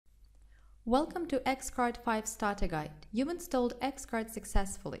Welcome to Xcard 5 Starter Guide. You've installed Xcard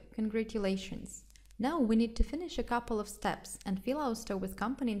successfully. Congratulations! Now we need to finish a couple of steps and fill our store with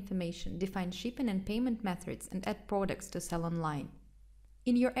company information, define shipping and payment methods, and add products to sell online.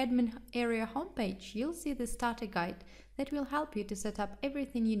 In your admin area homepage, you'll see the starter guide that will help you to set up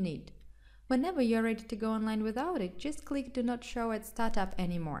everything you need. Whenever you're ready to go online without it, just click Do Not Show at Startup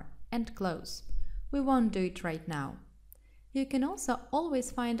anymore and close. We won't do it right now. You can also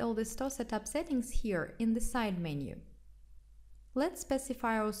always find all the store setup settings here in the side menu. Let's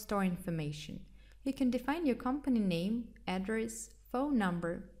specify our store information. You can define your company name, address, phone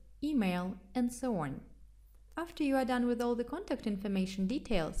number, email, and so on. After you are done with all the contact information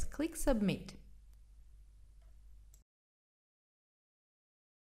details, click Submit.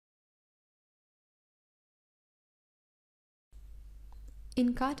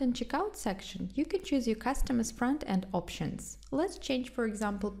 In Cart and Checkout section, you can choose your customer's front-end options. Let's change, for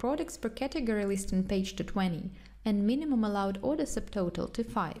example, products per category list on page to 20 and minimum allowed order subtotal to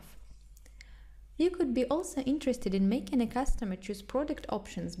 5. You could be also interested in making a customer choose product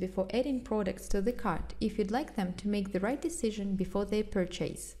options before adding products to the cart if you'd like them to make the right decision before they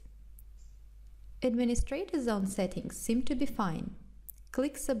purchase. Administrator zone settings seem to be fine.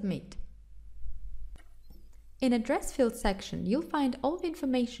 Click Submit. In Address Field section, you'll find all the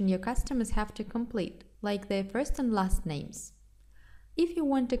information your customers have to complete, like their first and last names. If you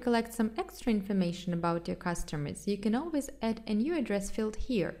want to collect some extra information about your customers, you can always add a new address field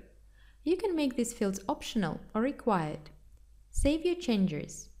here. You can make these fields optional or required. Save your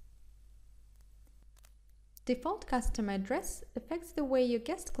changes. Default customer address affects the way your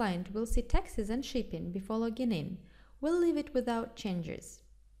guest client will see taxes and shipping before logging in. We'll leave it without changes.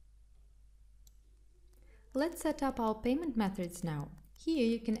 Let's set up our payment methods now. Here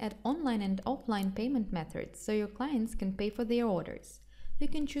you can add online and offline payment methods so your clients can pay for their orders. You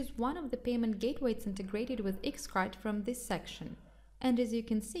can choose one of the payment gateways integrated with Xcard from this section. And as you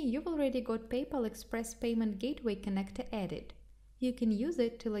can see, you've already got PayPal Express Payment Gateway connector added. You can use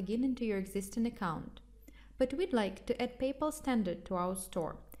it to log in into your existing account. But we'd like to add PayPal Standard to our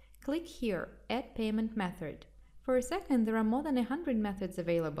store. Click here, Add Payment Method. For a second, there are more than 100 methods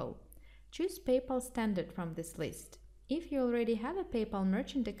available. Choose PayPal Standard from this list. If you already have a PayPal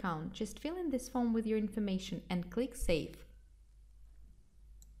merchant account, just fill in this form with your information and click Save.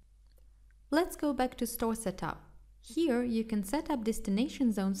 Let's go back to store setup. Here you can set up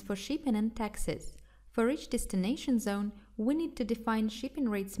destination zones for shipping and taxes. For each destination zone, we need to define shipping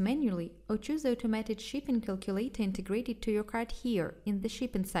rates manually or choose automated shipping calculator integrated to your cart here in the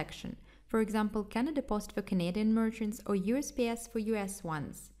shipping section. For example, Canada Post for Canadian merchants or USPS for US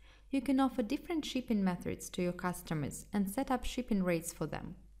ones. You can offer different shipping methods to your customers and set up shipping rates for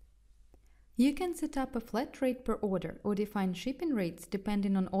them. You can set up a flat rate per order or define shipping rates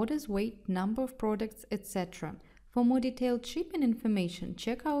depending on order's weight, number of products, etc. For more detailed shipping information,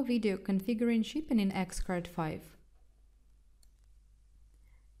 check our video Configuring Shipping in Xcard 5.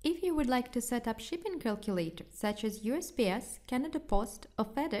 If you would like to set up shipping calculators such as USPS, Canada Post, or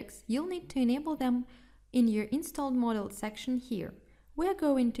FedEx, you'll need to enable them in your Installed Model section here. We are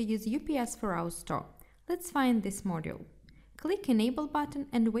going to use UPS for our store. Let's find this module. Click Enable button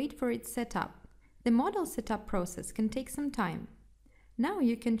and wait for its setup. The model setup process can take some time. Now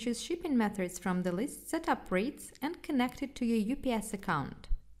you can choose shipping methods from the list, set up rates, and connect it to your UPS account.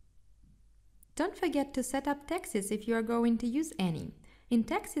 Don't forget to set up taxes if you are going to use any. In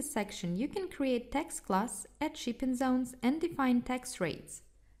Taxes section, you can create tax class, add shipping zones, and define tax rates.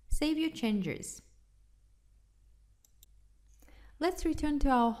 Save your changes. Let's return to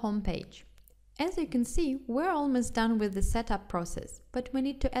our home page. As you can see, we're almost done with the setup process, but we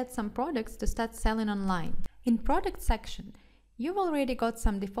need to add some products to start selling online. In Product section, you've already got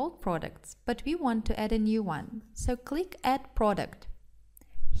some default products, but we want to add a new one, so click Add Product.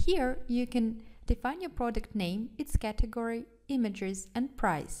 Here you can define your product name, its category, images, and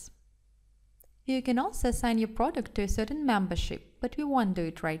price. You can also assign your product to a certain membership, but we won't do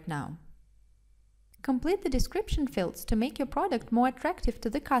it right now. Complete the description fields to make your product more attractive to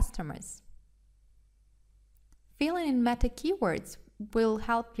the customers. Filling in meta keywords will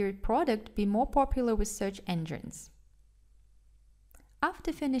help your product be more popular with search engines.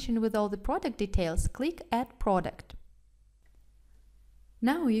 After finishing with all the product details, click Add Product.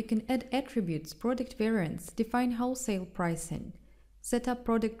 Now you can add attributes, product variants, define wholesale pricing, set up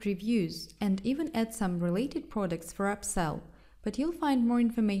product reviews, and even add some related products for upsell. But you'll find more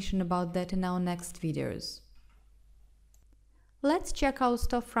information about that in our next videos. Let's check our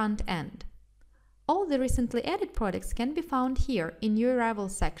store front end. All the recently added products can be found here in your Arrival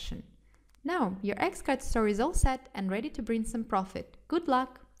section. Now, your Xcard store is all set and ready to bring some profit. Good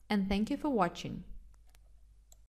luck! And thank you for watching.